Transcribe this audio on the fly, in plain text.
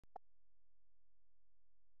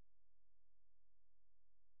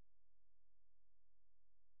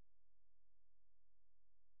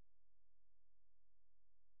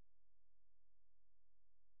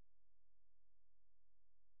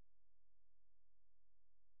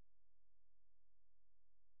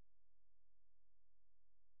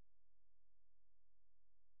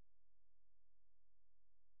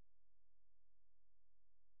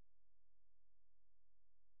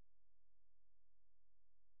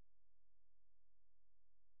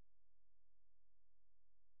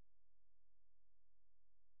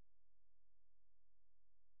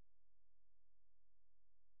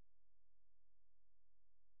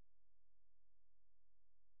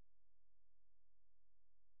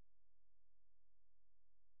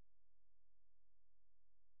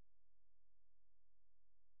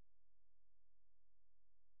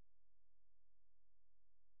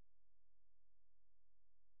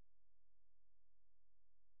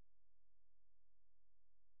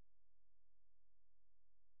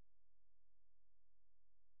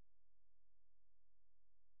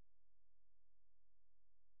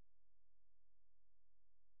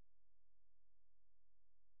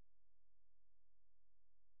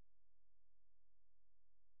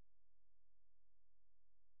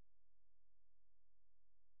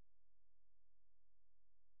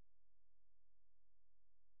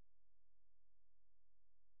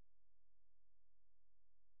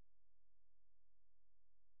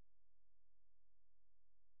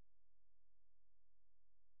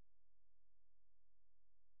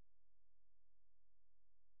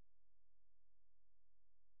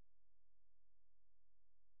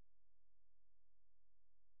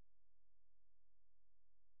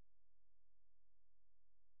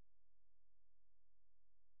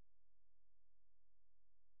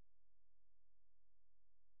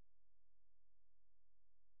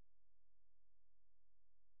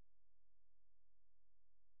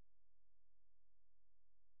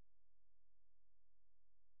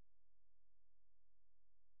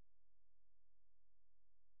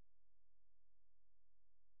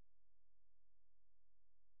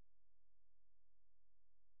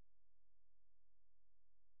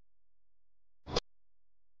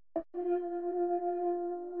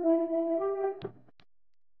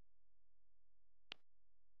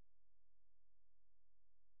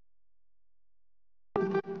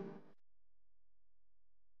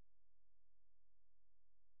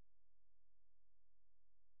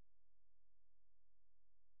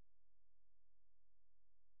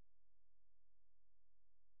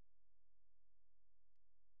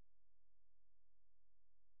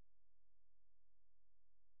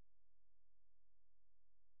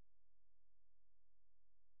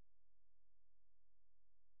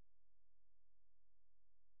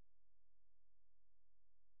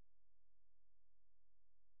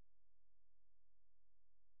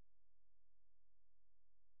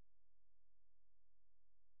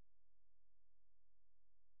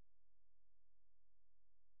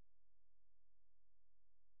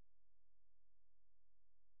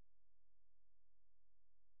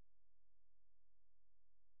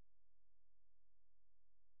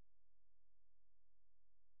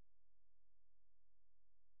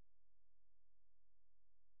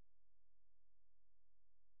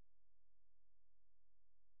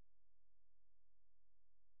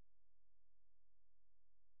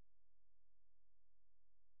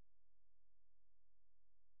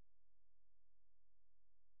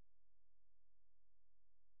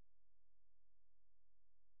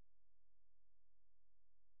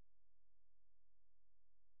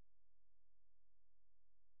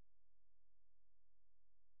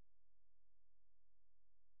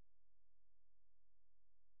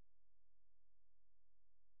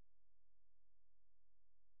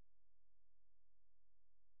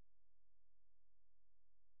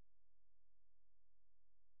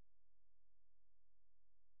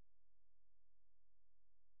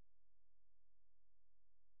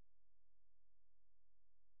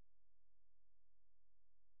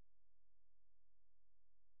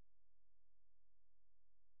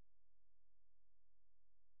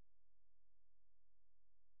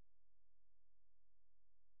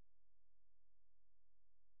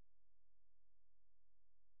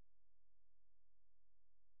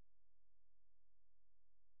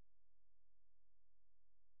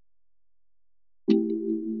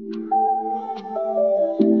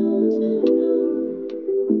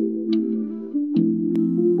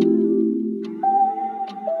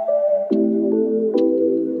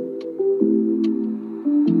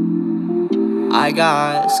I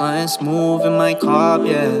got something smooth in my cup,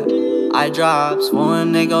 yeah. I drops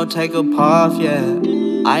when they go take a puff, yeah.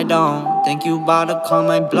 I don't think you bout to call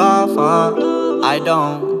my bluff, huh? I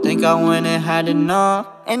don't think I went and had enough.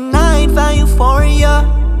 And I ain't found euphoria.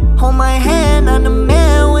 Hold my hand on the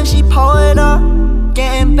man when she pull it up.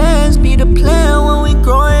 Getting bands be the plan when we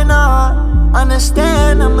growing up.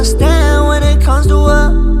 Understand, I'ma stand when it comes to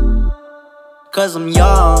it. Cause I'm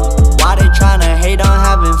young. Why they tryna hate on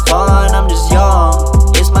having fun? I'm just young.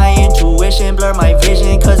 It's my intuition, blur my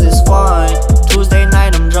vision cause it's fun. Tuesday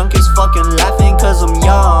night I'm drunk as fucking laughing cause I'm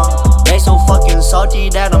young. They so fucking salty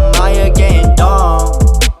that I'm out here getting dumb.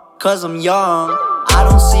 Cause I'm young. I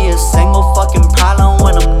don't see a single fucking problem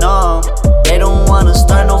when I'm numb. They don't wanna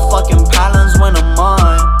start no fucking problems when I'm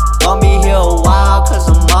on. Gonna be here a while cause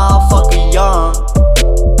I'm motherfucking young.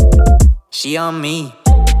 She on me.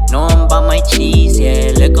 Know I'm by my cheese,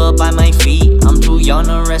 yeah. Liquor by my feet. I'm too young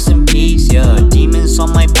to rest in peace, yeah. Demons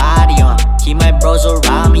on my body, keep my bros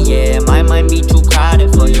around me, yeah. My mind be too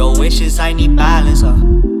crowded for your wishes, I need balance,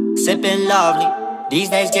 Sippin' lovely, these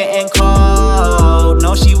days getting cold.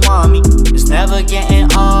 No, she want me, it's never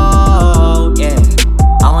getting old, yeah.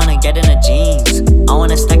 I wanna get in the jeans, I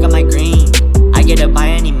wanna stack up my green. I get it by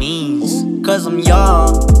any means, cause I'm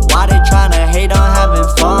young. Why they tryna hate on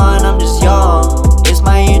having fun? I'm just young. It's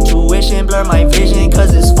my intuition, blur my vision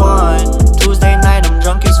cause it's fun. Tuesday night I'm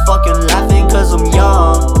drunk as fucking laughing cause I'm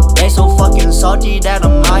young. They so fucking salty that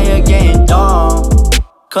I'm out here getting dumb.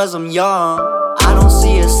 Cause I'm young. I don't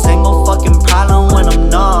see a single fucking problem when I'm